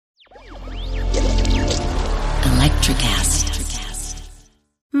NutraCast.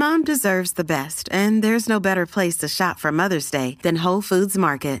 Mom deserves the best, and there's no better place to shop for Mother's Day than Whole Foods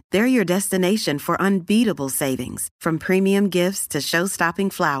Market. They're your destination for unbeatable savings, from premium gifts to show-stopping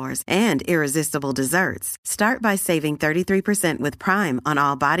flowers and irresistible desserts. Start by saving 33% with Prime on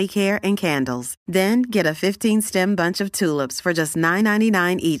all body care and candles. Then get a 15-stem bunch of tulips for just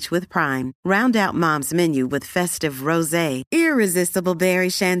 $9.99 each with Prime. Round out Mom's menu with festive rosé, irresistible berry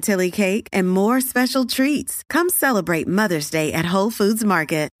chantilly cake, and more special treats. Come celebrate Mother's Day at Whole Foods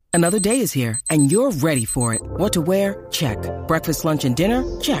Market. Another day is here, and you're ready for it. What to wear? Check. Breakfast, lunch, and dinner?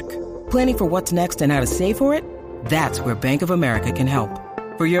 Check. Planning for what's next and how to save for it? That's where Bank of America can help.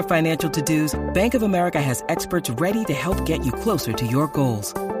 For your financial to-dos, Bank of America has experts ready to help get you closer to your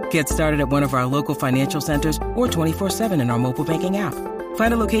goals. Get started at one of our local financial centers or 24/7 in our mobile banking app.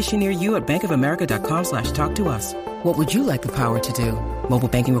 Find a location near you at bankofamerica.com/talktous. What would you like the power to do? Mobile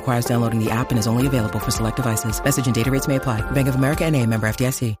banking requires downloading the app and is only available for select devices. Message and data rates may apply. Bank of America N.A., member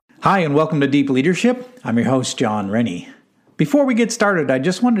FDIC. Hi, and welcome to Deep Leadership. I'm your host, John Rennie. Before we get started, I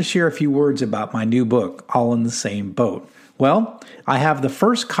just wanted to share a few words about my new book, All in the Same Boat. Well, I have the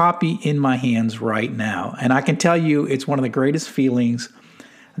first copy in my hands right now, and I can tell you it's one of the greatest feelings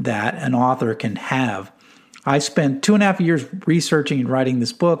that an author can have. I spent 2.5 years researching and writing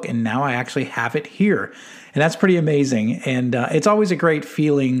this book, and now I actually have it here. And that's pretty amazing. And it's always a great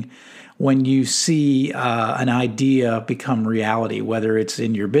feeling when you see an idea become reality, whether it's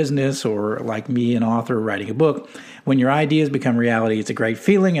in your business or like me, an author writing a book. When your ideas become reality, it's a great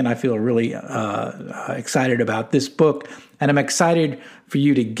feeling, and I feel really excited about this book. And I'm excited for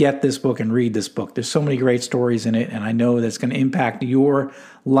you to get this book and read this book. There's so many great stories in it, and I know that's going to impact your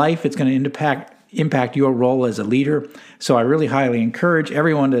life. It's going to impact your role as a leader. So I really highly encourage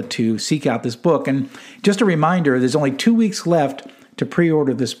everyone to seek out this book. And just a reminder, there's only 2 weeks left to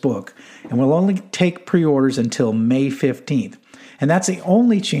pre-order this book, and we'll only take pre-orders until May 15th. And that's the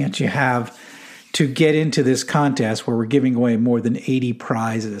only chance you have to get into this contest where we're giving away more than 80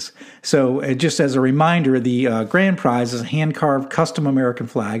 prizes. So just as a reminder, the grand prize is a hand-carved custom American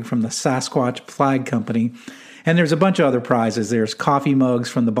flag from the Sasquatch Flag Company. And there's a bunch of other prizes. There's coffee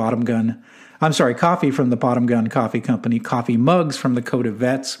from the Bottom Gun Coffee Company, coffee mugs from the Code of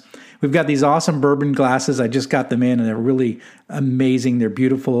Vets. We've got these awesome bourbon glasses. I just got them in, and they're really amazing. They're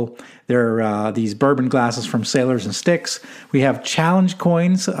beautiful. They're these bourbon glasses from Sailors and Sticks. We have challenge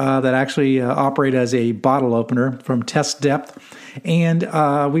coins that actually operate as a bottle opener from Test Depth. And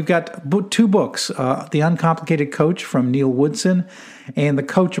we've got 2 books, The Uncomplicated Coach from Neil Woodson and The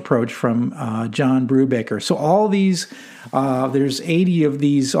Coach Approach from John Brubaker. So all these, there's 80 of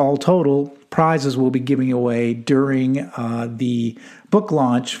these all total prizes we'll be giving away during the book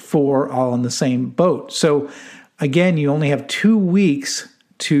launch for All in the Same Boat. So again, you only have 2 weeks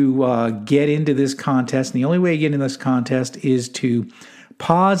to get into this contest. And the only way you get into this contest is to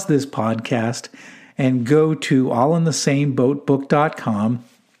pause this podcast and go to allinthesameboatbook.com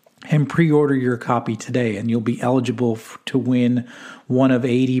and pre-order your copy today, and you'll be eligible to win one of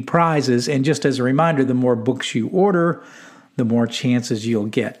 80 prizes. And just as a reminder, the more books you order, the more chances you'll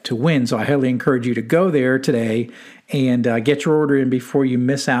get to win. So I highly encourage you to go there today and get your order in before you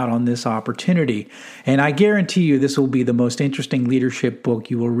miss out on this opportunity. And I guarantee you this will be the most interesting leadership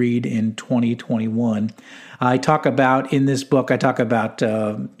book you will read in 2021. In this book, I talk about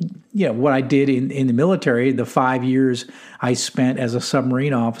what I did in the military, the 5 years I spent as a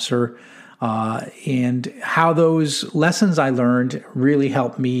submarine officer, and how those lessons I learned really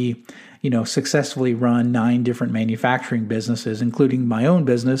helped me successfully run 9 different manufacturing businesses, including my own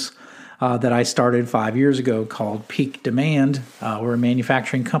business that I started 5 years ago called Peak Demand. We're a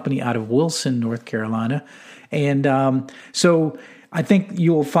manufacturing company out of Wilson, North Carolina. And so I think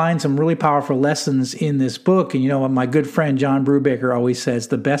you'll find some really powerful lessons in this book. And my good friend John Brubaker always says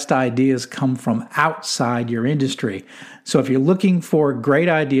the best ideas come from outside your industry. So if you're looking for great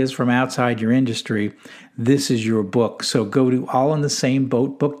ideas from outside your industry, this is your book. So go to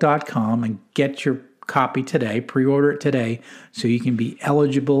allinthesameboatbook.com and get your copy today, pre-order it today, so you can be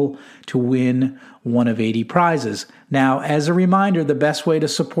eligible to win one of 80 prizes. Now, as a reminder, the best way to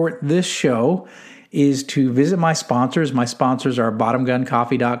support this show is to visit my sponsors. My sponsors are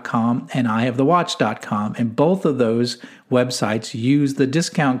bottomguncoffee.com and ihavethewatch.com, and both of those websites use the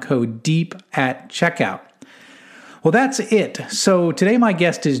discount code DEEP at checkout. Well, that's it. So today my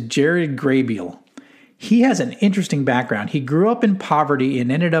guest is Jared Graybiel. He has an interesting background. He grew up in poverty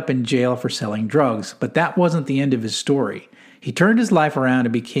and ended up in jail for selling drugs, but that wasn't the end of his story. He turned his life around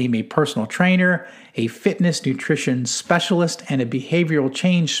and became a personal trainer, a fitness nutrition specialist, and a behavioral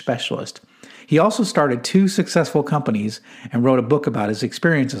change specialist. He also started 2 successful companies and wrote a book about his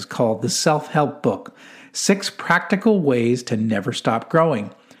experiences called The Self-Help Book. 6 Practical Ways to Never Stop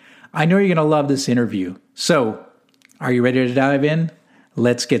Growing. I know you're going to love this interview. So, are you ready to dive in?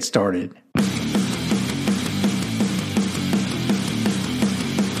 Let's get started.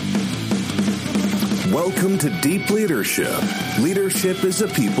 Welcome to Deep Leadership. Leadership is a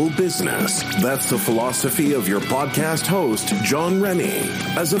people business. That's the philosophy of your podcast host, John Rennie.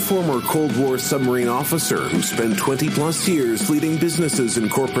 As a former Cold War submarine officer who spent 20 plus years leading businesses in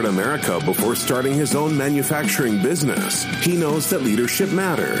corporate America before starting his own manufacturing business, he knows that leadership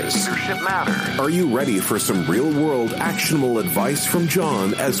matters. Are you ready for some real-world actionable advice from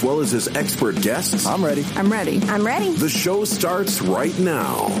John as well as his expert guests? I'm ready. The show starts right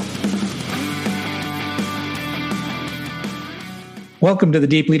now. Welcome to the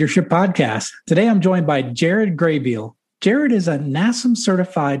Deep Leadership Podcast. Today I'm joined by Jared Graybiel. Jared is a NASM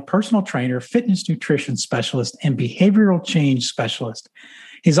certified personal trainer, fitness nutrition specialist, and behavioral change specialist.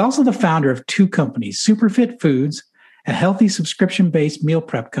 He's also the founder of 2 companies, Superfit Foods, a healthy subscription-based meal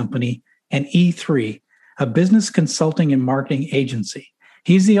prep company, and E3, a business consulting and marketing agency.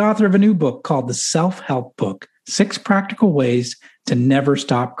 He's the author of a new book called The Self-Help Book, 6 Practical Ways to Never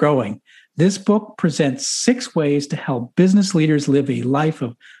Stop Growing. This book presents 6 ways to help business leaders live a life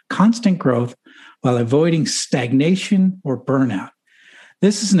of constant growth while avoiding stagnation or burnout.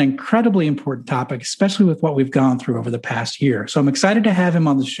 This is an incredibly important topic, especially with what we've gone through over the past year. So I'm excited to have him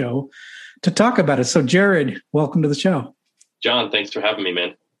on the show to talk about it. So Jared, welcome to the show. John, thanks for having me,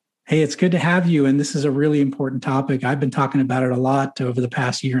 man. Hey, it's good to have you. And this is a really important topic. I've been talking about it a lot over the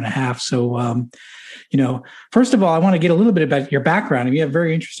past year and a half. So, first of all, I want to get a little bit about your background. And you have a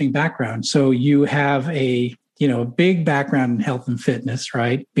very interesting background. So you have a big background in health and fitness,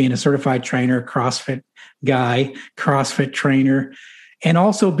 right? Being a certified trainer, CrossFit guy, CrossFit trainer, and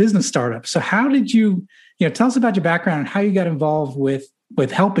also business startup. So how did you, tell us about your background and how you got involved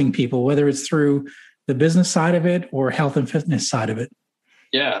with helping people, whether it's through the business side of it or health and fitness side of it?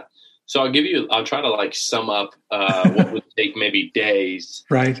 Yeah. So I'll try to sum up what would take maybe days,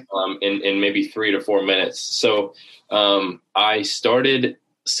 right? In maybe 3 to 4 minutes. So I started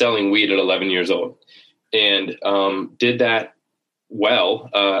selling weed at 11 years old and did that well,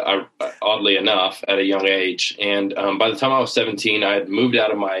 oddly enough, at a young age. And by the time I was 17, I had moved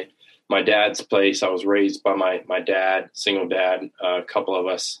out of my dad's place. I was raised by my dad, single dad, a couple of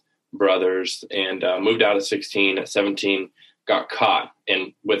us brothers, and moved out at 16. At 17, got caught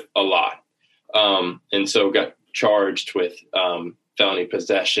and with a lot. And so got charged with felony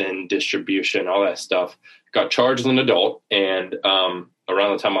possession, distribution, all that stuff. Got charged as an adult. And around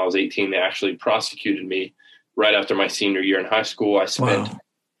the time I was 18, they actually prosecuted me right after my senior year in high school. I spent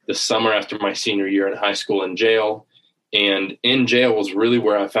the summer after my senior year in high school in jail. And in jail was really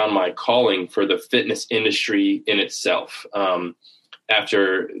where I found my calling for the fitness industry in itself.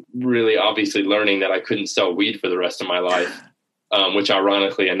 After really obviously learning that I couldn't sell weed for the rest of my life. Which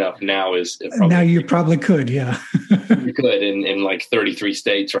ironically enough now is now you probably could, yeah. You could in 33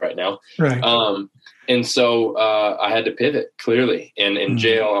 states right now. Right. And so I had to pivot clearly. And in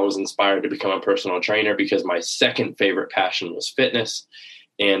jail, I was inspired to become a personal trainer because my second favorite passion was fitness.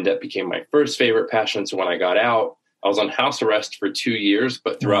 And that became my first favorite passion. So when I got out, I was on house arrest for 2 years.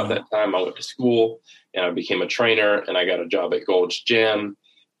 But throughout that time, I went to school and I became a trainer and I got a job at Gold's Gym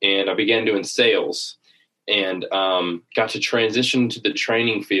and I began doing sales. And got to transition to the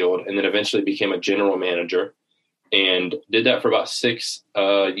training field and then eventually became a general manager and did that for about 6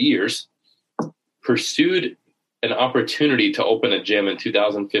 years. Pursued an opportunity to open a gym in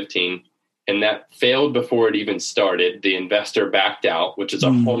 2015, and that failed before it even started. The investor backed out, which is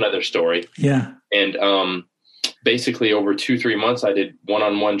a whole nother story. Yeah. And basically over 2-3 months, I did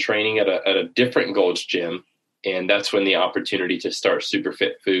one-on-one training at a different Gold's Gym. And that's when the opportunity to start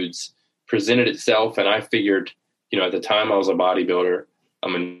Superfit Foods presented itself. And I figured, at the time I was a bodybuilder,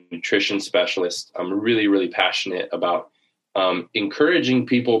 I'm a nutrition specialist. I'm really, really passionate about encouraging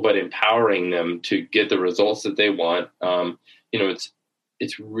people, but empowering them to get the results that they want.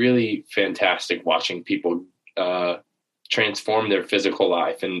 It's really fantastic watching people transform their physical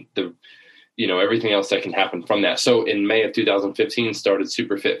life and everything else that can happen from that. So in May of 2015, started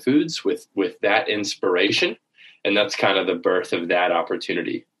Superfit Foods with that inspiration. And that's kind of the birth of that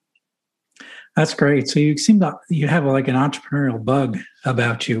opportunity. That's great. So you seem to have an entrepreneurial bug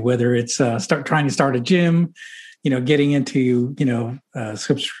about you, whether it's trying to start a gym, getting into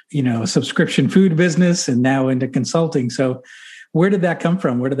subscription food business, and now into consulting. So where did that come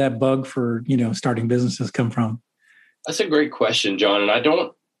from? Where did that bug for starting businesses come from? That's a great question, John. And I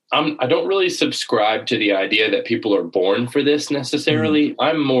don't really subscribe to the idea that people are born for this necessarily.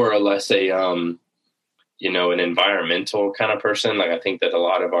 I'm more or less a an environmental kind of person. Like I think that a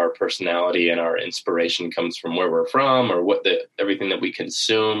lot of our personality and our inspiration comes from where we're from or everything that we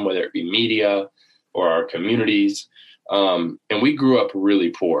consume, whether it be media or our communities. And we grew up really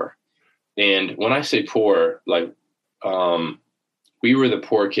poor. And when I say poor, like, we were the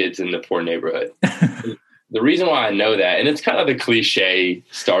poor kids in the poor neighborhood. The reason why I know that, and it's kind of the cliche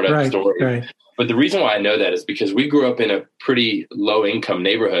startup story, right. But the reason why I know that is because we grew up in a pretty low income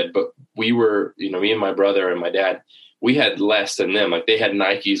neighborhood, but we were, me and my brother and my dad, we had less than them. Like they had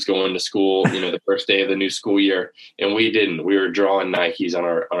Nikes going to school, the first day of the new school year, and we didn't. We were drawing Nikes on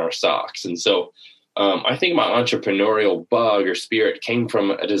our socks. And so I think my entrepreneurial bug or spirit came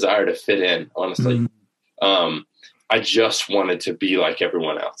from a desire to fit in, honestly. I just wanted to be like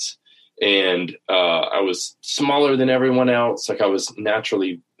everyone else. And I was smaller than everyone else. Like I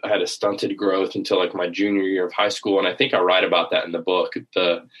had a stunted growth until like my junior year of high school. And I think I write about that in the book.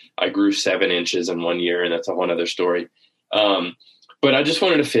 I grew 7 inches in 1 year, and that's a whole other story. But I just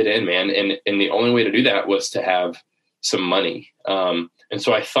wanted to fit in, man. And the only way to do that was to have some money. And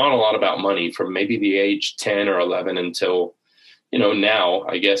so I thought a lot about money from maybe the age 10 or 11 until, now,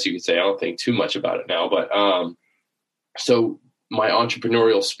 I guess you could say I don't think too much about it now. But so my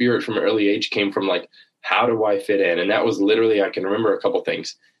entrepreneurial spirit from an early age came from like, how do I fit in? And that was literally, I can remember a couple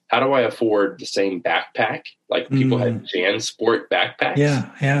things. How do I afford the same backpack? Like people had JanSport backpacks.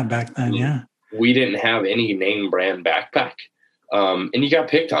 Yeah. Back then. Yeah. We didn't have any name brand backpack. And you got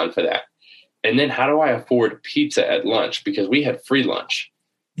picked on for that. And then how do I afford pizza at lunch? Because we had free lunch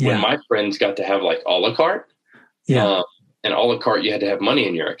when my friends got to have like a la carte. Yeah. And a la carte, you had to have money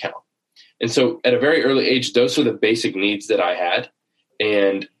in your account. And so at a very early age, those are the basic needs that I had.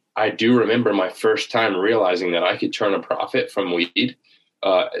 And I do remember my first time realizing that I could turn a profit from weed.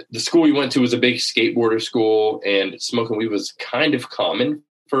 The school we went to was a big skateboarder school, and smoking weed was kind of common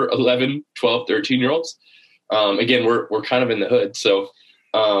for 11, 12, 13-year-olds. Again, we're kind of in the hood. So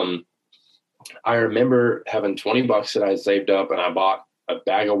I remember having $20 that I saved up, and I bought a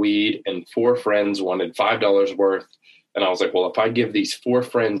bag of weed, and 4 friends wanted $5 worth. And I was like, well, if I give these 4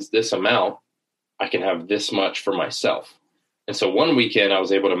 friends this amount, I can have this much for myself. And so one weekend I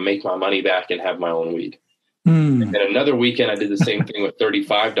was able to make my money back and have my own weed. And then another weekend I did the same thing with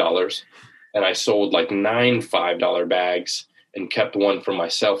 $35, and I sold like 9 $5 bags and kept one for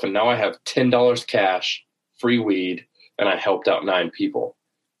myself. And now I have $10 cash, free weed, and I helped out 9 people.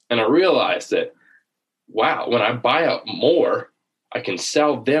 And I realized that, wow, when I buy up more, I can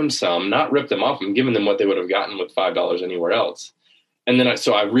sell them some, not rip them off. I'm giving them what they would have gotten with $5 anywhere else. And then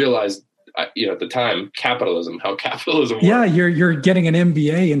I realized, at the time, how capitalism works. Yeah, you're getting an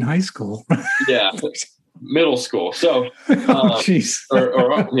MBA in high school. Yeah, middle school. So, right.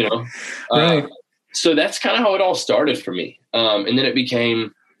 So that's kind of how it all started for me. And then it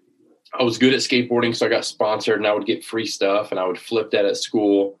became, I was good at skateboarding, so I got sponsored, and I would get free stuff, and I would flip that at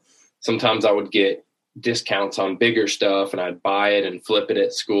school. Sometimes I would get discounts on bigger stuff, and I'd buy it and flip it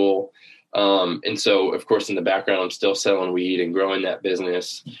at school. And so, of course, in the background, I'm still selling weed and growing that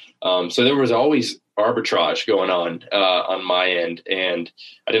business. So there was always arbitrage going on my end, and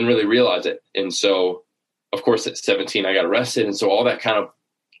I didn't really realize it. And so, of course, at 17, I got arrested. And so all that kind of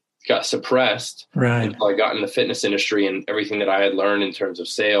got suppressed until I got in the fitness industry and everything that I had learned in terms of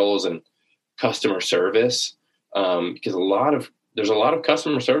sales and customer service. Because there's a lot of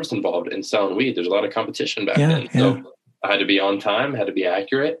customer service involved in selling weed. There's a lot of competition back then. So I had to be on time, had to be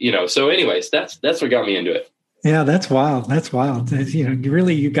accurate, So anyways, that's what got me into it. Yeah, that's wild. That's wild.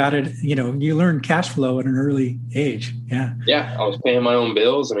 You got it. You learned cash flow at an early age. Yeah. Yeah. I was paying my own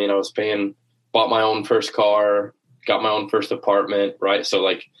bills. I mean, bought my own first car, got my own first apartment. Right. So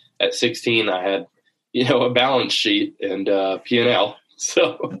like at 16, I had, a balance sheet and P&L.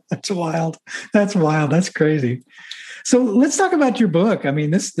 So that's wild. That's wild. That's crazy. So let's talk about your book. I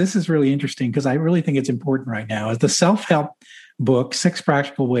mean, this is really interesting because I really think it's important right now. It's the self-help book, 6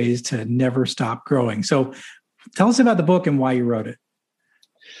 Practical Ways to Never Stop Growing. So tell us about the book and why you wrote it.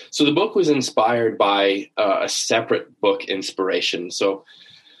 So the book was inspired by a separate book inspiration. So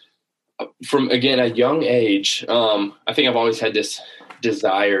from, again, a young age, I think I've always had this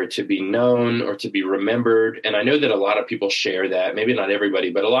desire to be known or to be remembered. And I know that a lot of people share that, maybe not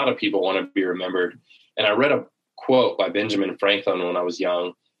everybody, but a lot of people want to be remembered. And I read a quote by Benjamin Franklin when I was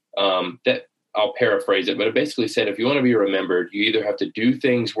young, that I'll paraphrase it, but it basically said, if you want to be remembered, you either have to do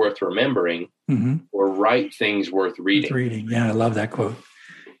things worth remembering or write things worth reading. Yeah, I love that quote.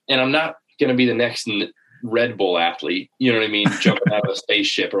 And I'm not going to be the next Red Bull athlete, you know what I mean? Jumping out of a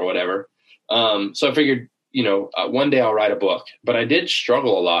spaceship or whatever. So I figured, one day I'll write a book, but I did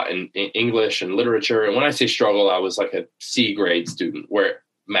struggle a lot in English and literature. And when I say struggle, I was like a C grade student where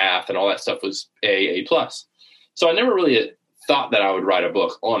math and all that stuff was A+. So I never really thought that I would write a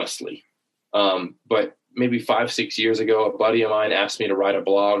book, honestly. But maybe 5-6 years ago, a buddy of mine asked me to write a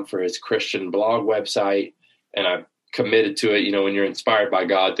blog for his Christian blog website. And I committed to it. When you're inspired by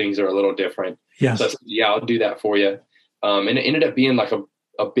God, things are a little different. Yes. So I said, yeah, I'll do that for you. And it ended up being like a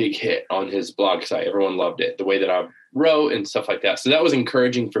big hit on his blog site. Everyone loved it, the way that I wrote and stuff like that. So that was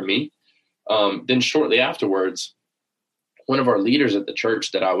encouraging for me. Then shortly afterwards, one of our leaders at the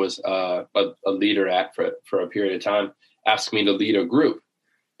church that I was a leader at for a period of time asked me to lead a group.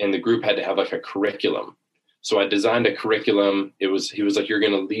 And the group had to have like a curriculum. So I designed a curriculum. He was like, you're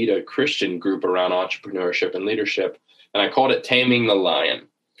going to lead a Christian group around entrepreneurship and leadership. And I called it Taming the Lion.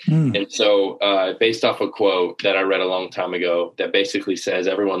 And so based off a quote that I read a long time ago that basically says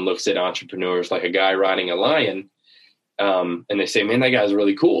everyone looks at entrepreneurs like a guy riding a lion. And they say, man, that guy's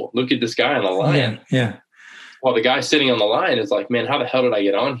really cool. Look at this guy on the lion. Yeah. Well, the guy sitting on the lion is like, man, how the hell did I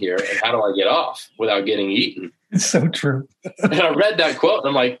get on here? And how do I get off without getting eaten? It's so true. And I read that quote and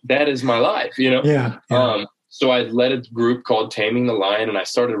I'm like, that is my life, Yeah. So I led a group called Taming the Lion, and I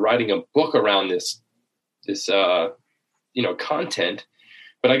started writing a book around this content.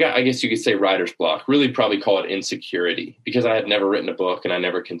 But I guess you could say writer's block, really probably call it insecurity, because I had never written a book and I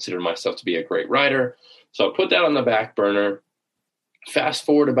never considered myself to be a great writer. So I put that on the back burner. Fast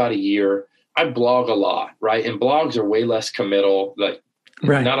forward about a year, I blog a lot, right? And blogs are way less committal, like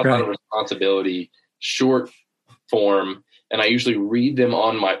not a lot of responsibility, short form. And I usually read them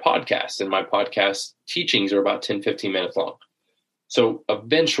on my podcast, and my podcast teachings are about 10, 15 minutes long. So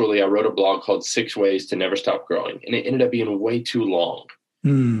eventually I wrote a blog called 6 Ways to Never Stop Growing. And it ended up being way too long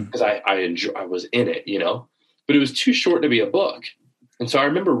because I was in it, but it was too short to be a book. And so I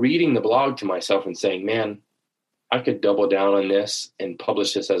remember reading the blog to myself and saying, man, I could double down on this and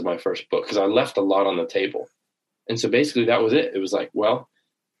publish this as my first book, because I left a lot on the table. And so basically that was it. It was like, well,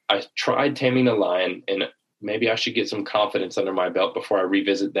 I tried Taming the Lion, and maybe I should get some confidence under my belt before I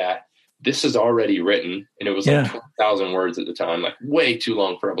revisit that. This is already written, and it was like 20,000 words at the time, like way too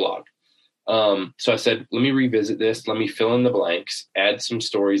long for a blog. So I said, let me revisit this. Let me fill in the blanks, add some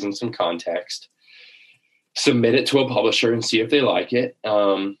stories and some context, submit it to a publisher and see if they like it.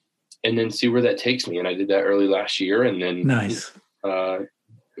 And then see where that takes me. And I did that early last year, and then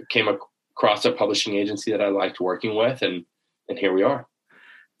came across a publishing agency that I liked working with, and here we are.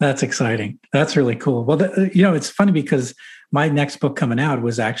 That's exciting. That's really cool. Well, it's funny because my next book coming out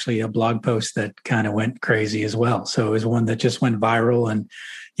was actually a blog post that kind of went crazy as well. So it was one that just went viral, and,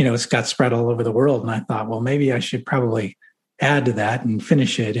 it's got spread all over the world. And I thought, well, maybe I should probably add to that and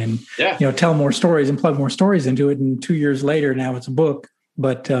finish it and, tell more stories and plug more stories into it. And 2 years later, now it's a book.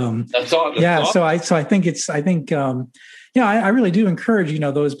 But that's all. So I think I really do encourage,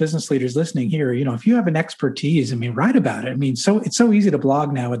 those business leaders listening here, if you have an expertise, write about it. So it's so easy to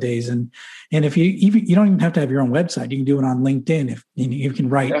blog nowadays. And if you don't even have to have your own website, you can do it on LinkedIn. If you can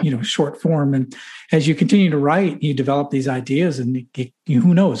write, short form. And as you continue to write, you develop these ideas, and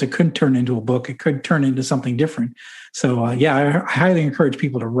who knows, it could turn into a book. It could turn into something different. So I highly encourage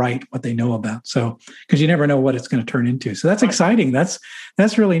people to write what they know about. So, because you never know what it's going to turn into. So that's exciting. That's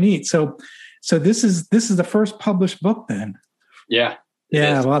really neat. So this is the first published book then. Yeah.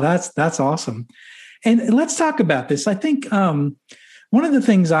 Well, that's awesome. And let's talk about this. I think one of the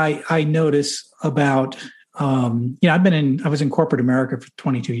things I notice about, I was in corporate America for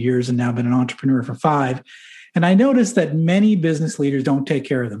 22 years, and now I've been an entrepreneur for 5. And I noticed that many business leaders don't take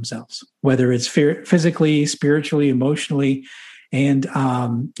care of themselves, whether it's physically, spiritually, emotionally. And,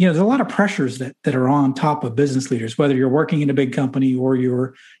 there's a lot of pressures that are on top of business leaders, whether you're working in a big company or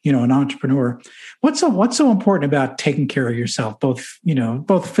you're, an entrepreneur. What's so important about taking care of yourself, both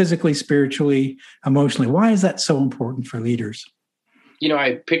physically, spiritually, emotionally? Why is that so important for leaders?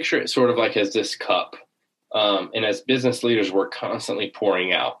 I picture it sort of like as this cup. And as business leaders, we're constantly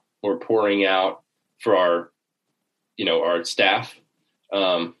pouring out. We're pouring out for our staff.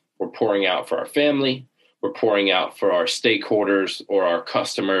 We're pouring out for our family. We're pouring out for our stakeholders or our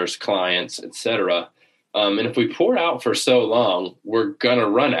customers, clients, et cetera. And if we pour out for so long, we're going to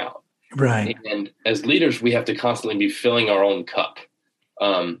run out. Right. And as leaders, we have to constantly be filling our own cup.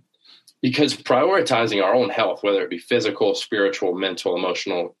 Because prioritizing our own health, whether it be physical, spiritual, mental,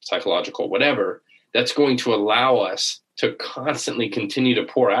 emotional, psychological, whatever, that's going to allow us to constantly continue to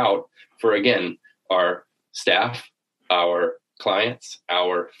pour out for, again, our staff, our clients,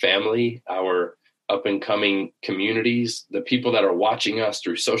 our family, our up-and-coming communities, the people that are watching us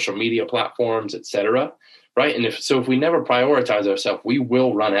through social media platforms, et cetera, right? And if we never prioritize ourselves, we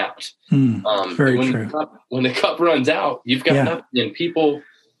will run out. Very true. When the cup runs out, you've got nothing, and people,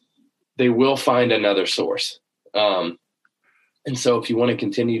 they will find another source. And so if you want to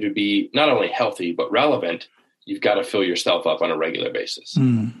continue to be not only healthy, but relevant, you've got to fill yourself up on a regular basis.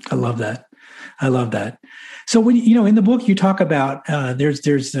 I love that. I love that. So when, in the book, you talk about there's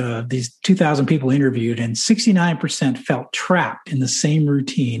these 2,000 people interviewed, and 69% felt trapped in the same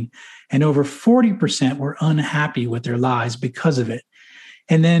routine, and over 40% were unhappy with their lives because of it.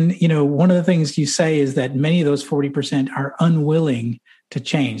 And then, one of the things you say is that many of those 40% are unwilling to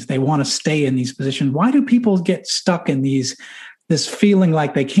change. They want to stay in these positions. Why do people get stuck in this feeling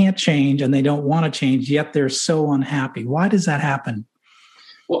like they can't change and they don't want to change, yet they're so unhappy? Why does that happen?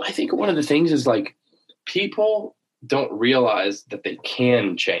 Well, I think one of the things is like people don't realize that they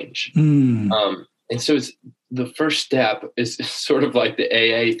can change. And so it's the first step is sort of like the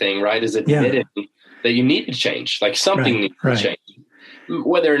AA thing, right? Is admitting that you need to change, like something needs to change.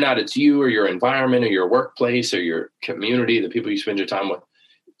 Whether or not it's you or your environment or your workplace or your community, the people you spend your time with,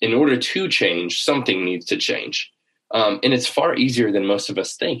 in order to change, something needs to change. And it's far easier than most of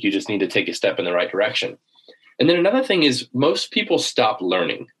us think. You just need to take a step in the right direction. And then another thing is most people stop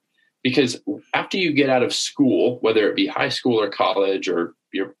learning because after you get out of school, whether it be high school or college or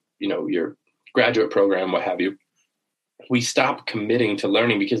your graduate program, what have you, we stop committing to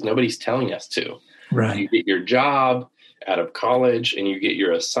learning because nobody's telling us to. Right. You get your job out of college and you get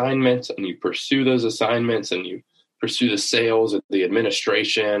your assignments and you pursue those assignments and you pursue the sales or the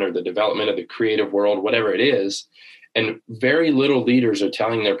administration or the development of the creative world, whatever it is. And very little leaders are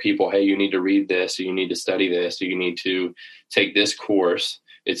telling their people, hey, you need to read this, or you need to study this, or you need to take this course.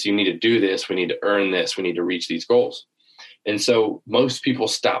 You need to do this. We need to earn this. We need to reach these goals. And so most people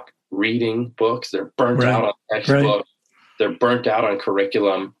stop reading books. They're burnt out on textbooks. They're burnt out on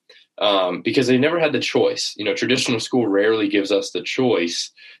curriculum. Because they never had the choice. Traditional school rarely gives us the choice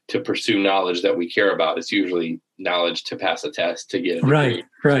to pursue knowledge that we care about. It's usually knowledge to pass a test, to get a degree.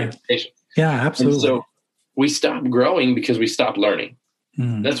 Right. Yeah, absolutely. And so we stop growing because we stop learning.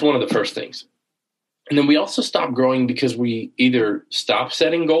 That's one of the first things. And then we also stop growing because we either stop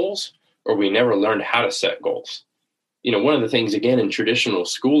setting goals or we never learned how to set goals. One of the things, again, in traditional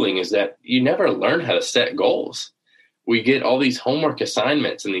schooling is that you never learn how to set goals. We get all these homework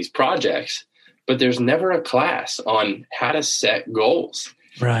assignments and these projects, but there's never a class on how to set goals.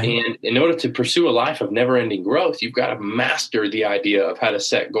 Right. And in order to pursue a life of never-ending growth, you've got to master the idea of how to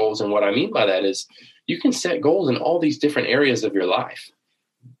set goals. And what I mean by that is you can set goals in all these different areas of your life.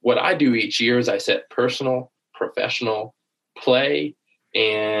 What I do each year is I set personal, professional, play,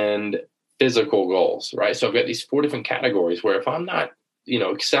 and physical goals, right? So I've got these 4 different categories where if I'm not,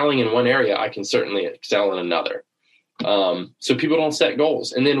 excelling in one area, I can certainly excel in another. So people don't set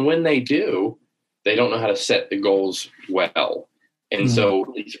goals. And then when they do, they don't know how to set the goals well. And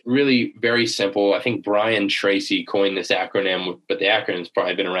so it's really very simple. I think Brian Tracy coined this acronym, but the acronym's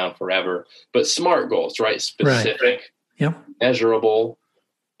probably been around forever. But SMART goals, right? Specific, measurable,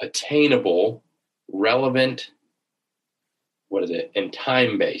 attainable, relevant, and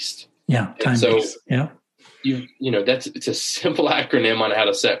time-based. Yeah, time-based. So, it's a simple acronym on how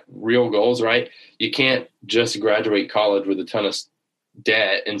to set real goals, right? You can't just graduate college with a ton of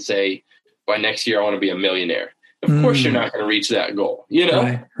debt and say, by next year, I want to be a millionaire. Of course, you're not going to reach that goal,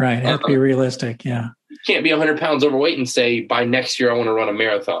 Right. It has to be realistic. Yeah. You can't be 100 pounds overweight and say, by next year, I want to run a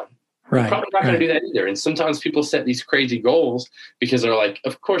marathon. Right. You're probably not going to do that either. And sometimes people set these crazy goals because they're like,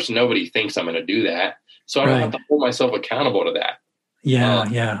 of course, nobody thinks I'm going to do that. So I don't have to hold myself accountable to that.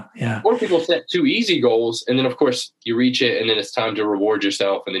 Yeah. Or people set too easy goals, and then of course you reach it, and then it's time to reward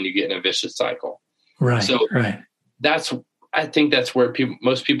yourself, and then you get in a vicious cycle. Right. So I think that's where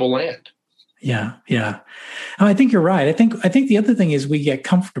most people land. Yeah. I think you're right. I think the other thing is we get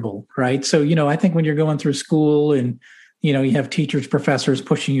comfortable, right? So I think when you're going through school and you have teachers, professors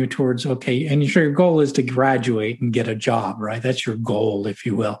pushing you towards and your goal is to graduate and get a job, right? That's your goal, if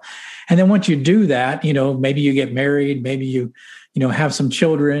you will. And then once you do that, maybe you get married, maybe you have some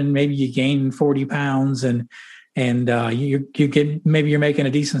children, maybe you gain 40 pounds and you get, maybe you're making a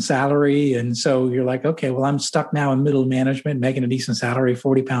decent salary. And so you're like, okay, well, I'm stuck now in middle management, making a decent salary,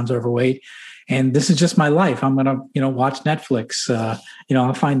 40 pounds overweight. And this is just my life. I'm going to, watch Netflix.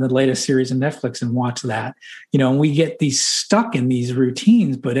 I'll find the latest series on Netflix and watch that, and we get stuck in these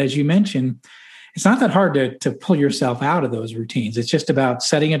routines. But as you mentioned, it's not that hard to pull yourself out of those routines. It's just about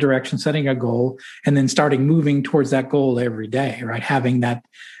setting a direction, setting a goal, and then starting moving towards that goal every day, right? Having that,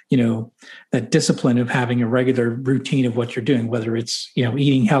 that discipline of having a regular routine of what you're doing, whether it's,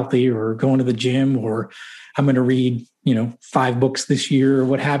 eating healthy or going to the gym, or I'm going to read, 5 books this year or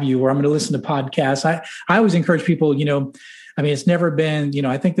what have you, or I'm going to listen to podcasts. I always encourage people, it's never been,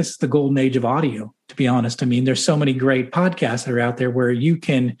 I think this is the golden age of audio, to be honest. There's so many great podcasts that are out there where you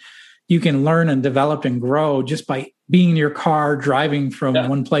can learn and develop and grow just by being in your car, driving from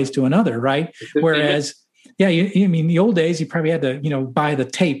one place to another, right? Whereas, I mean, the old days, you probably had to, buy the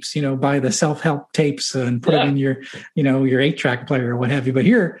tapes, buy the self-help tapes and put it in your, your 8-track player or what have you. But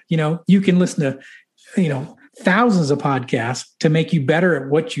here, you can listen to, thousands of podcasts to make you better at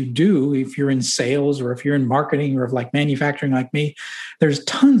what you do. If you're in sales or if you're in marketing or if like manufacturing like me, there's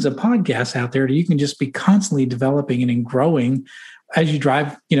tons of podcasts out there that you can just be constantly developing and growing as you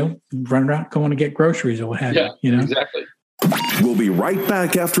drive, run around, going to get groceries or what have you. Exactly. We'll be right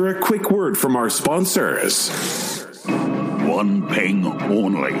back after a quick word from our sponsors. One ping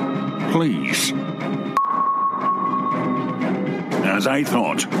only, please. As I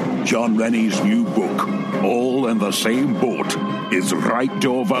thought, John Rennie's new book, All in the Same Boat, is right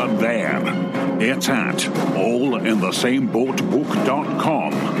over there. It's at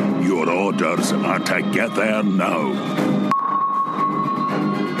allinthesameboatbook.com. Your orders are to get there now.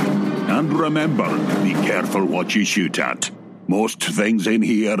 And remember, be careful what you shoot at. Most things in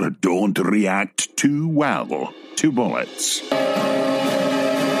here don't react too well to bullets.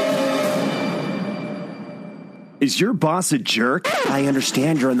 Is your boss a jerk? I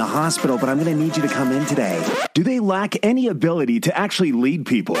understand you're in the hospital, but I'm going to need you to come in today. Do they lack any ability to actually lead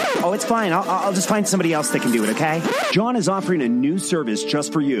people? Oh, it's fine. I'll just find somebody else that can do it, okay? John is offering a new service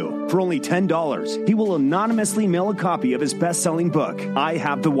just for you. For only $10, he will anonymously mail a copy of his best-selling book, I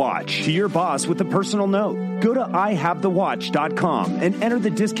Have the Watch, to your boss with a personal note. Go to IHaveTheWatch.com and enter the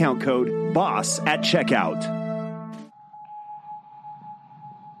discount code BOSS at checkout.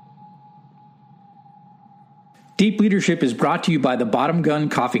 Deep Leadership is brought to you by the Bottom Gun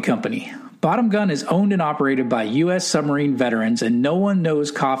Coffee Company. Bottom Gun is owned and operated by U.S. submarine veterans, and no one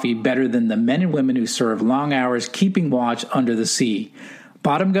knows coffee better than the men and women who serve long hours keeping watch under the sea.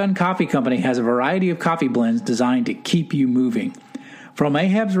 Bottom Gun Coffee Company has a variety of coffee blends designed to keep you moving. From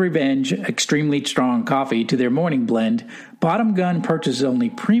Ahab's Revenge extremely strong coffee to their morning blend, Bottom Gun purchases only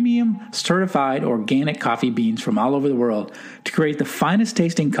premium, certified organic coffee beans from all over the world to create the finest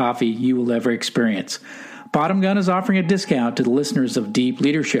tasting coffee you will ever experience. Bottom Gun is offering a discount to the listeners of Deep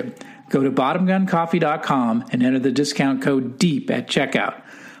Leadership. Go to bottomguncoffee.com and enter the discount code DEEP at checkout.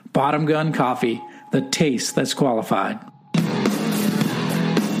 Bottom Gun Coffee, the taste that's qualified.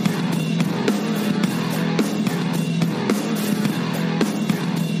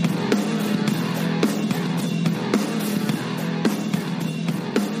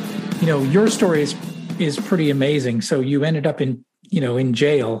 Your story is pretty amazing. So you ended up in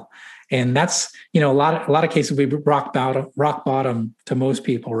jail. And that's, a lot of cases we rock bottom to most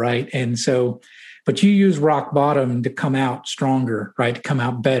people, right? And so, but you use rock bottom to come out stronger, right? To come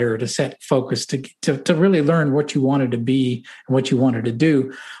out better, to set focus, to really learn what you wanted to be and what you wanted to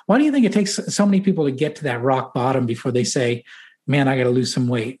do. Why do you think it takes so many people to get to that rock bottom before they say, man, I got to lose some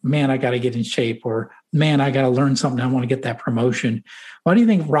weight. Man, I got to get in shape. Or man, I got to learn something. I want to get that promotion. Why do you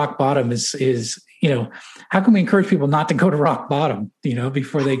think rock bottom is how can we encourage people not to go to rock bottom,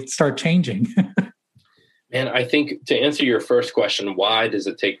 before they start changing? Man, I think to answer your first question, why does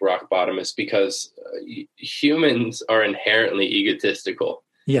it take rock bottom, is because humans are inherently egotistical.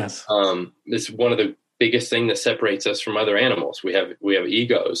 Yes. It's one of the biggest thing that separates us from other animals. We have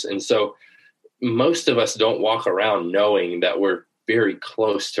egos. And so most of us don't walk around knowing that we're very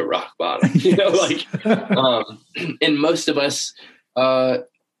close to rock bottom, and most of us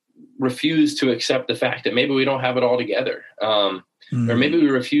refuse to accept the fact that maybe we don't have it all together. Or maybe we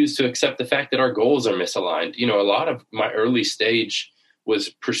refuse to accept the fact that our goals are misaligned. A lot of my early stage was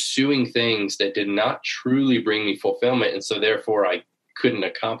pursuing things that did not truly bring me fulfillment. And so therefore I couldn't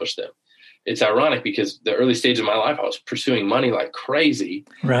accomplish them. It's ironic because the early stage of my life, I was pursuing money like crazy.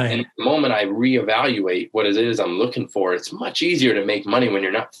 Right. And the moment I reevaluate what it is I'm looking for, it's much easier to make money when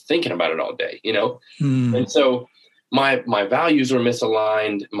you're not thinking about it all day, And so my values were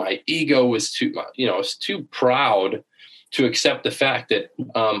misaligned. My ego was was too proud to accept the fact that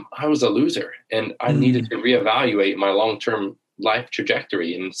I was a loser and I needed to reevaluate my long-term life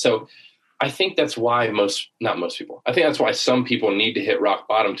trajectory. And so I think that's why I think that's why some people need to hit rock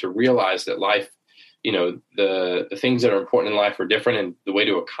bottom to realize that life, the things that are important in life are different and the way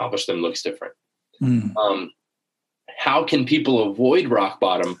to accomplish them looks different. How can people avoid rock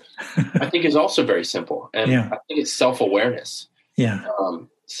bottom? I think is also very simple. And I think it's self-awareness. Yeah.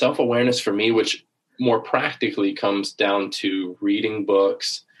 Self-awareness for me, which more practically comes down to reading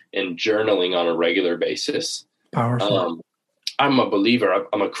books and journaling on a regular basis. Powerful. I'm a believer.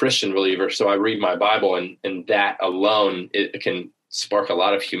 I'm a Christian believer. So I read my Bible and that alone, it can spark a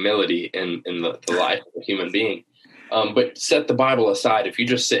lot of humility in the life of a human being. But set the Bible aside. If you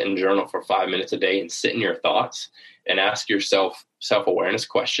just sit and journal for 5 minutes a day and sit in your thoughts and ask yourself self-awareness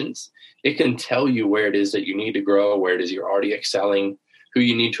questions, it can tell you where it is that you need to grow, where it is you're already excelling, who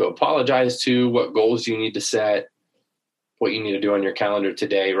you need to apologize to, what goals you need to set, what you need to do on your calendar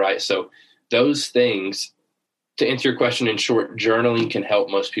today, right? So those things, to answer your question in short, journaling can help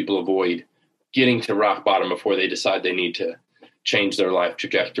most people avoid getting to rock bottom before they decide they need to change their life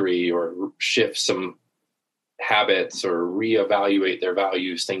trajectory or shift some habits or reevaluate their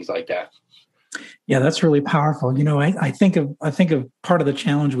values, things like that. Yeah, that's really powerful. I think of part of the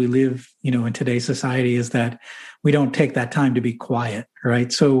challenge we live, in today's society is that we don't take that time to be quiet,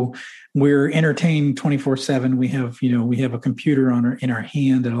 right? So we're entertained 24/7. We have a computer in our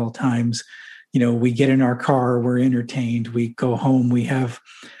hand at all times. We get in our car, we're entertained. We go home, we have,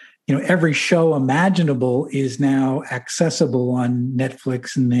 every show imaginable is now accessible on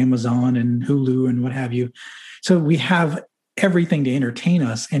Netflix and Amazon and Hulu and what have you. So we have everything to entertain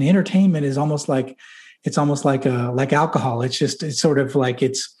us, and entertainment is almost like alcohol. It's sort of like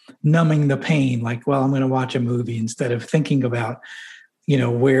it's numbing the pain. Like, well, I'm going to watch a movie instead of thinking about,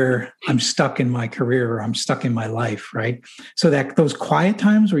 where I'm stuck in my career or I'm stuck in my life. Right. So that those quiet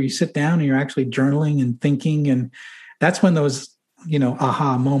times where you sit down and you're actually journaling and thinking, and that's when those,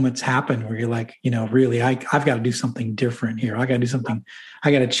 aha moments happen where you're like, really, I've got to do something different here. I got to do something.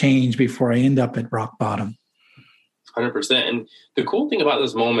 I got to change before I end up at rock bottom. 100%. And the cool thing about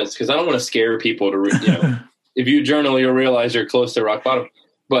those moments, because I don't want to scare people to, if you journal, you'll realize you're close to rock bottom.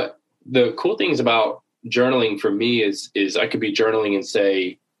 But the cool things about journaling for me is I could be journaling and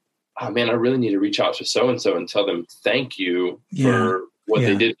say, oh man, I really need to reach out to so-and-so and tell them thank you for what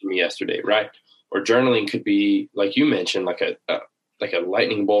they did for me yesterday. Right. Or journaling could be, like you mentioned, like a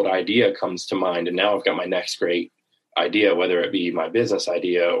lightning bolt idea comes to mind. And now I've got my next great idea, whether it be my business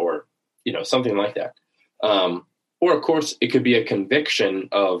idea or, something like that. Or of course it could be a conviction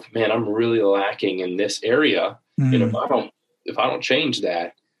of, man, I'm really lacking in this area. And if I don't change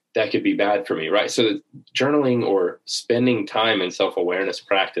that could be bad for me. Right. So journaling or spending time in self-awareness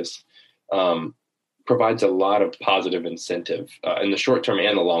practice provides a lot of positive incentive in the short term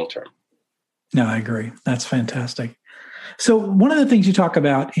and the long term. No, I agree. That's fantastic. So one of the things you talk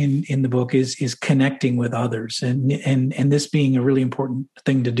about in the book is connecting with others and this being a really important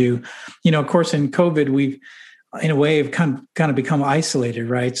thing to do. Of course, in COVID, we've, in a way, have kind of become isolated,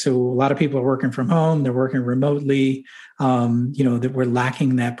 right? So a lot of people are working from home, they're working remotely, that we're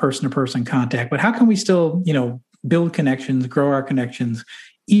lacking that person-to-person contact. But how can we still, build connections, grow our connections,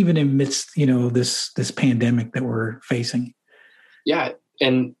 even amidst, this pandemic that we're facing? Yeah.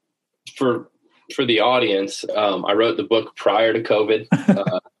 And for the audience, I wrote the book prior to COVID.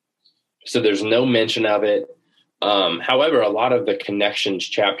 So there's no mention of it. However, a lot of the connections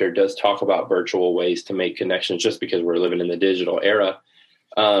chapter does talk about virtual ways to make connections just because we're living in the digital era.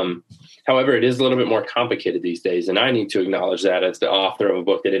 However, it is a little bit more complicated these days. And I need to acknowledge that as the author of a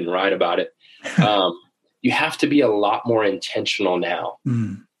book that didn't write about it. You have to be a lot more intentional now.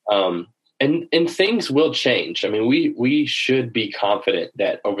 And things will change. I mean, we should be confident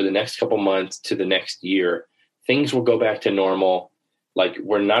that over the next couple months to the next year, things will go back to normal. Like,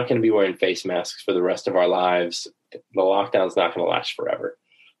 we're not going to be wearing face masks for the rest of our lives. The lockdown's not going to last forever.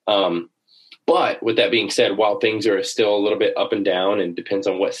 But with that being said, while things are still a little bit up and down and depends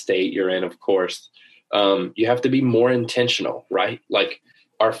on what state you're in, of course, you have to be more intentional, right? Like,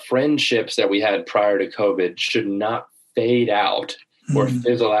 our friendships that we had prior to COVID should not fade out or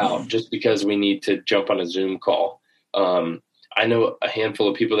fizzle out just because we need to jump on a Zoom call. I know a handful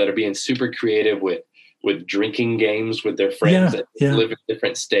of people that are being super creative with drinking games with their friends that live in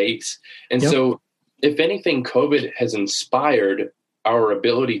different states. And so if anything, COVID has inspired our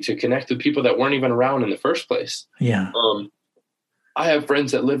ability to connect with people that weren't even around in the first place. Yeah. I have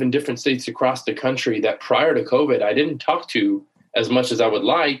friends that live in different states across the country that prior to COVID, I didn't talk to as much as I would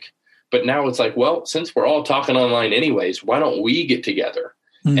like. But now it's like, well, since we're all talking online anyways, why don't we get together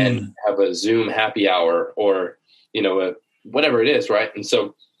and have a Zoom happy hour or, whatever it is, right? And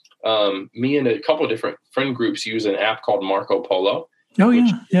so me and a couple of different friend groups use an app called Marco Polo. Oh,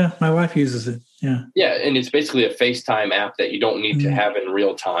 yeah. My wife uses it. Yeah. Yeah. And it's basically a FaceTime app that you don't need to have in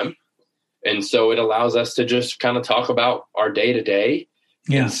real time. And so it allows us to just kind of talk about our day to day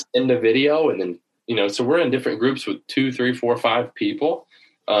and send a video. And then, so we're in different groups with 2, 3, 4, 5 people.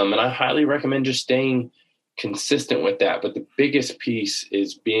 And I highly recommend just staying consistent with that. But the biggest piece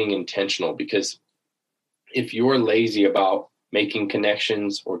is being intentional, because if you're lazy about making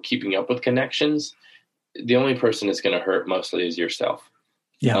connections or keeping up with connections, the only person that's going to hurt mostly is yourself.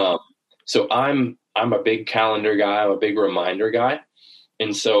 Yeah. So I'm a big calendar guy. I'm a big reminder guy.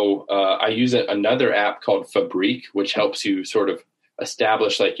 And so I use another app called Fabrique, which helps you sort of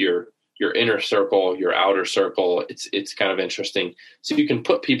establish like your your inner circle, your outer circle. It's kind of interesting. So you can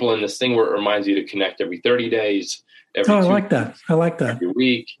put people in this thing where it reminds you to connect every 30 days, every I like that. every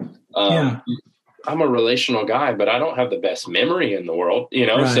week. I'm a relational guy, but I don't have the best memory in the world,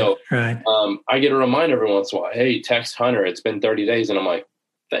 I get a reminder every once in a while, hey, text Hunter, it's been 30 days. And I'm like,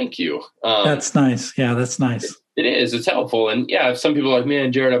 thank you. That's nice. Yeah, that's nice. It is. It's helpful. And if some people are like,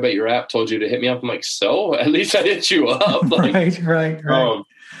 man, Jared, I bet your app told you to hit me up. I'm like, so at least I hit you up. Like, right.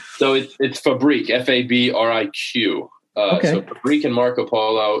 So it's Fabrique, Fabriq. So Fabrique and Marco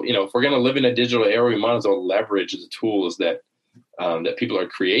Polo, if we're going to live in a digital era, we might as well leverage the tools that people are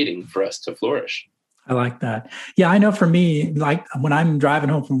creating for us to flourish. I like that. Yeah, I know for me, like when I'm driving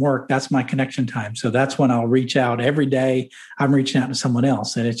home from work, that's my connection time. So that's when I'll reach out every day. I'm reaching out to someone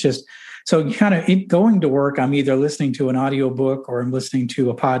else. And it's just, so you kind of going to work, I'm either listening to an audiobook or I'm listening to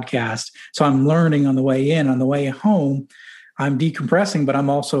a podcast. So I'm learning on the way in. On the way home, I'm decompressing, but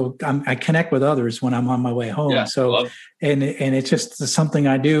I connect with others when I'm on my way home. Yeah, so, and it's just something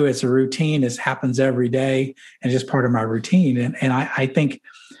I do. It's a routine. It happens every day and it's just part of my routine. And I think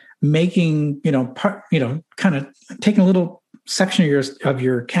making, kind of taking a little section of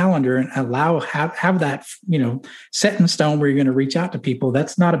your calendar and have that, set in stone where you're going to reach out to people.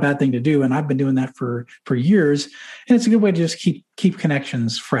 That's not a bad thing to do. And I've been doing that for years. And it's a good way to just keep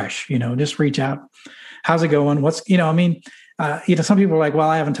connections fresh, just reach out. How's it going? Some people are like, well,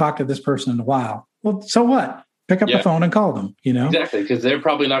 I haven't talked to this person in a while. Well, so what? Pick up the phone and call them, Exactly. Because they're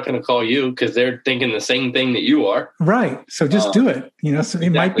probably not going to call you because they're thinking the same thing that you are. Right. So just do it, so it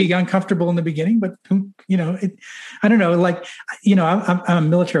might be uncomfortable in the beginning, but I don't know, like, I'm a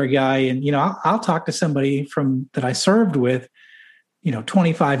military guy and, I'll talk to somebody that I served with,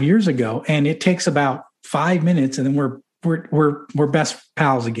 25 years ago, and it takes about 5 minutes and then we're best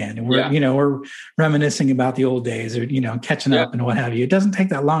pals again. And we're reminiscing about the old days or, catching up and what have you. It doesn't take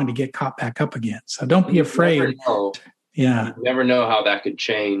that long to get caught back up again. So don't be afraid. You never know how that could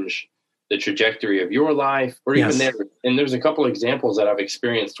change the trajectory of your life or even there. And there's a couple of examples that I've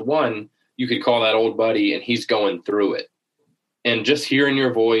experienced. One, you could call that old buddy and he's going through it. And just hearing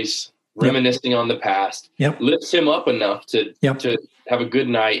your voice, reminiscing on the past, lifts him up enough to have a good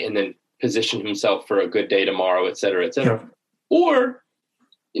night and then position himself for a good day tomorrow, et cetera, et cetera. Or,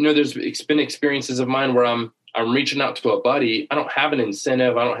 there's been experiences of mine where I'm reaching out to a buddy. I don't have an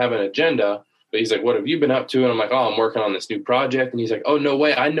incentive. I don't have an agenda, but he's like, what have you been up to? And I'm like, oh, I'm working on this new project. And he's like, oh, no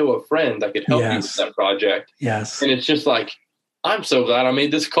way. I know a friend that could help you with that project. Yes. And it's just like, I'm so glad I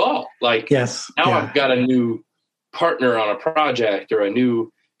made this call. Like, now I've got a new partner on a project or a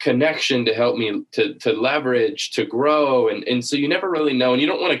new connection to help me to leverage, to grow. And so you never really know, and you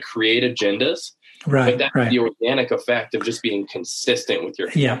don't want to create agendas, but that's the organic effect of just being consistent with your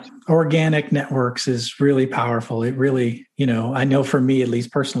connection. Organic networks is really powerful. It really, I know for me, at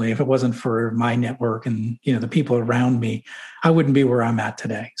least personally, if it wasn't for my network and, the people around me, I wouldn't be where I'm at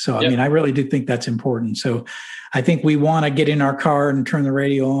today. So, I mean, I really do think that's important. So I think we want to get in our car and turn the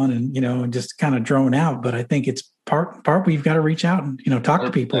radio on and, and just kind of drone out. But I think it's part we've got to reach out and, talk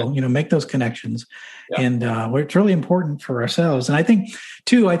to people, make those connections. And it's really important for ourselves. And I think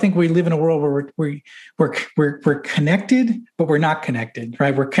too, we live in a world where we're connected, but we're not connected,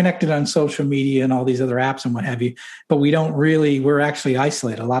 right? We're connected on social media and all these other apps and what have you, but we're actually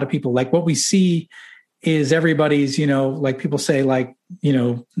isolated. A lot of people, like what we see is everybody's, like people say, like,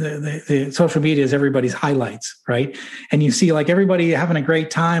 the social media is everybody's highlights, right? And you see like everybody having a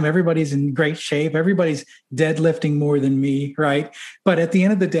great time. Everybody's in great shape. Everybody's deadlifting more than me, right? But at the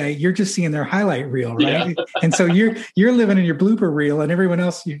end of the day, you're just seeing their highlight reel, right? Yeah. And so you're living in your blooper reel and everyone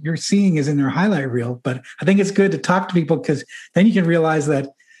else you're seeing is in their highlight reel. But I think it's good to talk to people because then you can realize that,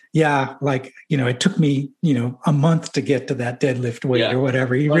 it took me, a month to get to that deadlift weight or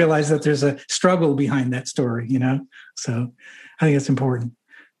whatever. You realize that there's a struggle behind that story, So I think it's important.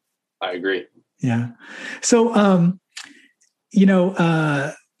 I agree. Yeah. So,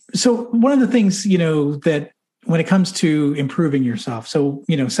 so one of the things, that when it comes to improving yourself, so,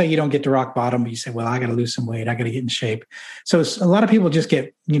 say you don't get to rock bottom, but you say, well, I got to lose some weight. I got to get in shape. So a lot of people just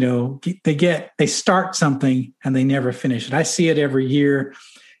get, they start something and they never finish it. I see it every year.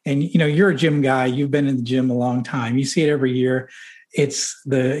 And, you're a gym guy. You've been in the gym a long time. You see it every year. It's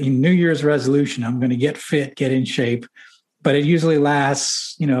the New Year's resolution. I'm going to get fit, get in shape. But it usually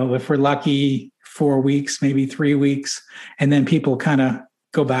lasts, if we're lucky, 4 weeks, maybe 3 weeks. And then people kind of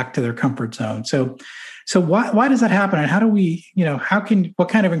go back to their comfort zone. So why does that happen? And how do we, what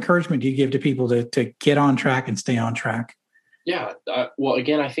kind of encouragement do you give to people to get on track and stay on track? Yeah. Well,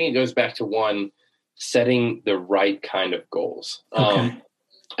 again, I think it goes back to setting the right kind of goals. Okay.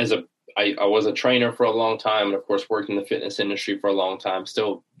 I was a trainer for a long time and of course worked in the fitness industry for a long time,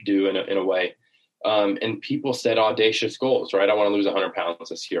 still do in a way. And people set audacious goals, right? I want to lose 100 pounds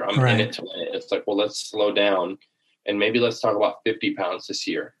this year. I'm in it to win it. It's like, well, let's slow down and maybe let's talk about 50 pounds this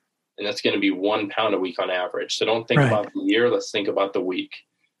year. And that's going to be 1 pound a week on average. So don't think about the year. Let's think about the week.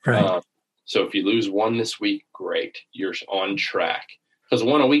 Right. So if you lose 1 this week, great. You're on track. Because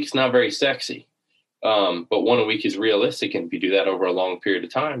 1 a week is not very sexy. But 1 a week is realistic. And if you do that over a long period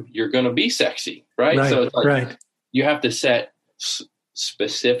of time, you're going to be sexy. Right. So it's like, you have to set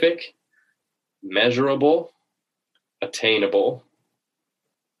specific, measurable, attainable,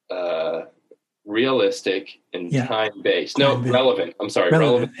 realistic, and time-based. Relevant. I'm sorry,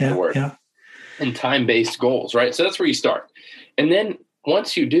 relevant is the word. Yeah. And time-based goals, right? So that's where you start. And then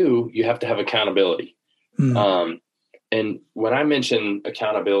once you do, you have to have accountability. And when I mention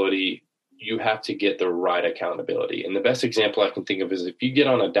accountability, you have to get the right accountability. And the best example I can think of is if you get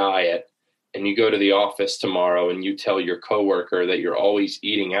on a diet and you go to the office tomorrow and you tell your coworker that you're always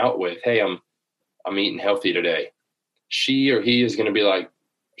eating out with, hey, I'm eating healthy today. She or he is going to be like,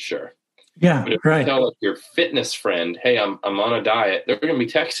 sure. Yeah, but if you tell your fitness friend, hey, I'm on a diet, they're going to be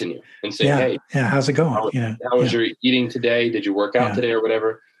texting you and saying, hey, how's it going? How was your eating today? Did you work out today or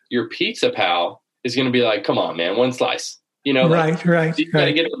whatever? Your pizza pal is going to be like, come on, man, 1 slice. You know, right. You got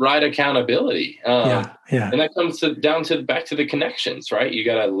to get the right accountability. And that comes back to the connections, right? You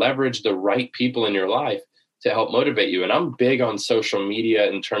got to leverage the right people in your life to help motivate you. And I'm big on social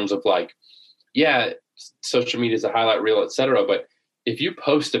media in terms of like, social media is a highlight reel, et cetera. But if you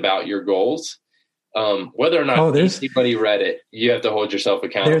post about your goals, whether or not anybody read it, you have to hold yourself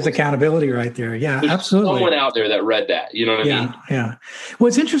accountable. There's accountability right there. Yeah, there's absolutely. Someone out there that read that. You know what I mean? Yeah. Well,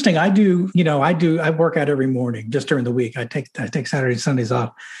 it's interesting. I work out every morning just during the week. I take Saturdays and Sundays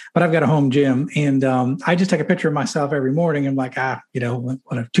off, but I've got a home gym and I just take a picture of myself every morning. I'm like,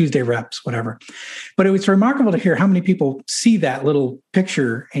 whatever, Tuesday reps, whatever. But it was remarkable to hear how many people see that little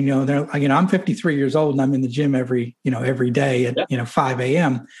picture and, they're, I'm 53 years old and I'm in the gym every day at, 5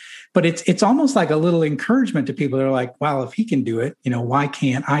 a.m. But it's almost like a little encouragement to people that are like, wow, if he can do it, why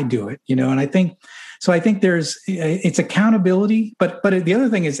can't I do it? And I think it's accountability. But the other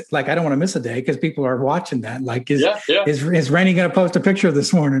thing is like, I don't want to miss a day because people are watching that. Like, is Rennie going to post a picture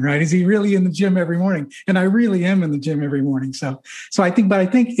this morning? Right. Is he really in the gym every morning? And I really am in the gym every morning. So I think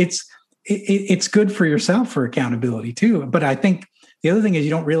it's good for yourself for accountability too. But I think the other thing is you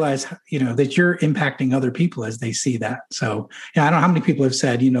don't realize, that you're impacting other people as they see that. So, I don't know how many people have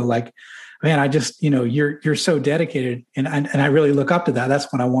said, like, man, I just, you're so dedicated and I really look up to that.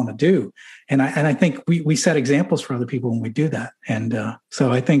 That's what I want to do. And I think we set examples for other people when we do that. And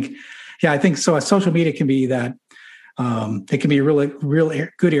so I think so. Social media can be that, it can be a really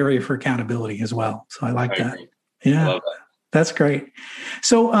good area for accountability as well. So I like that. Yeah. I love that. That's great.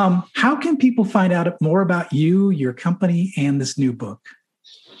 So how can people find out more about you, your company, and this new book?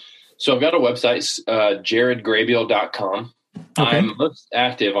 So I've got a website, jaredgraybiel.com. Okay. I'm most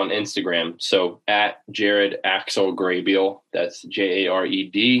active on Instagram. So at Jared Axel Graybiel, that's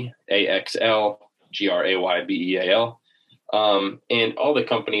JaredAxelGraybeal. And all the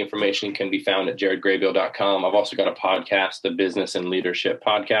company information can be found at jaredgraybiel.com. I've also got a podcast, the Business and Leadership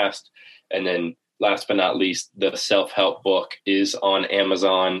Podcast. And then last but not least, the self-help book is on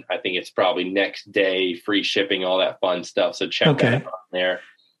Amazon. I think it's probably next day, free shipping, all that fun stuff. So check that out on there.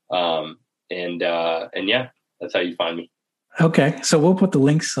 And that's how you find me. Okay. So we'll put the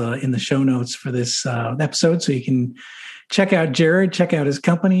links in the show notes for this episode so you can check out Jared, check out his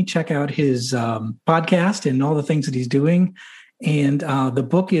company, check out his podcast and all the things that he's doing. And the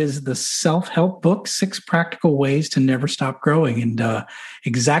book is the Self-Help Book, 6 Practical Ways to Never Stop Growing, and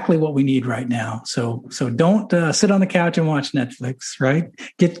exactly what we need right now. So don't sit on the couch and watch Netflix, right?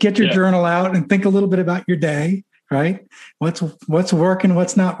 Get your journal out and think a little bit about your day, right? What's working,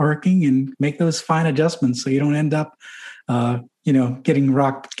 what's not working, and make those fine adjustments so you don't end up, getting to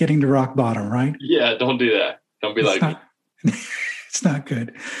rock bottom, right? Yeah, don't do that. Don't be like me. It's not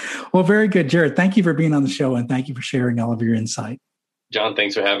good. Well, very good, Jared. Thank you for being on the show and thank you for sharing all of your insight. John,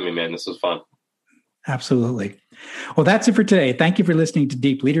 thanks for having me, man. This was fun. Absolutely. Well, that's it for today. Thank you for listening to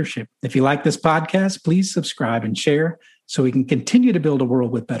Deep Leadership. If you like this podcast, please subscribe and share so we can continue to build a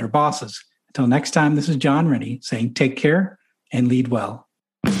world with better bosses. Until next time, this is John Rennie saying take care and lead well.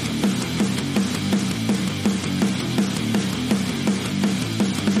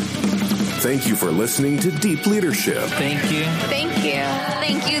 Thank you for listening to Deep Leadership. Thank you. Thank you.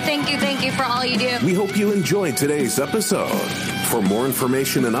 Thank you. Thank you. Thank you for all you do. We hope you enjoyed today's episode. For more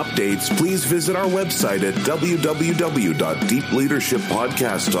information and updates, please visit our website at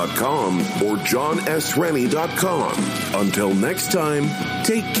www.deepleadershippodcast.com or johnsrennie.com. Until next time,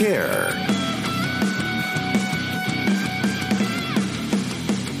 take care.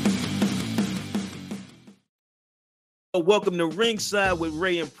 Welcome to Ringside with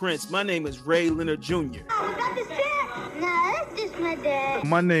Ray and Prince. My name is Ray Leonard Jr. Oh, is that the set? No, that's just my dad.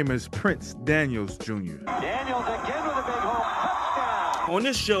 My name is Prince Daniels Jr. Daniels again with a big home touchdown. On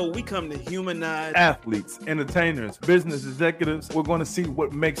this show, we come to humanize athletes, entertainers, business executives. We're going to see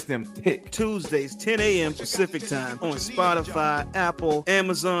what makes them tick. Tuesdays, 10 a.m. Pacific time on Spotify, Apple,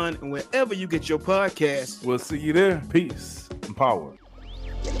 Amazon, and wherever you get your podcasts. We'll see you there. Peace and power.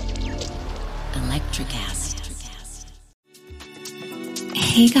 Electricast.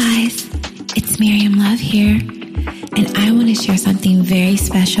 Hey guys, it's Miriam Love here, and I want to share something very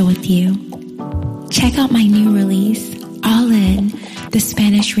special with you. Check out my new release, All In, the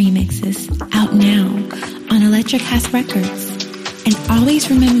Spanish remixes, out now on Electricast Records. And always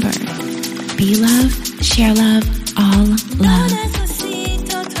remember, be love, share love, all love.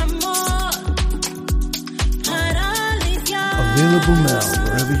 Available now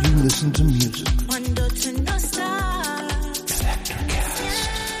wherever you listen to music.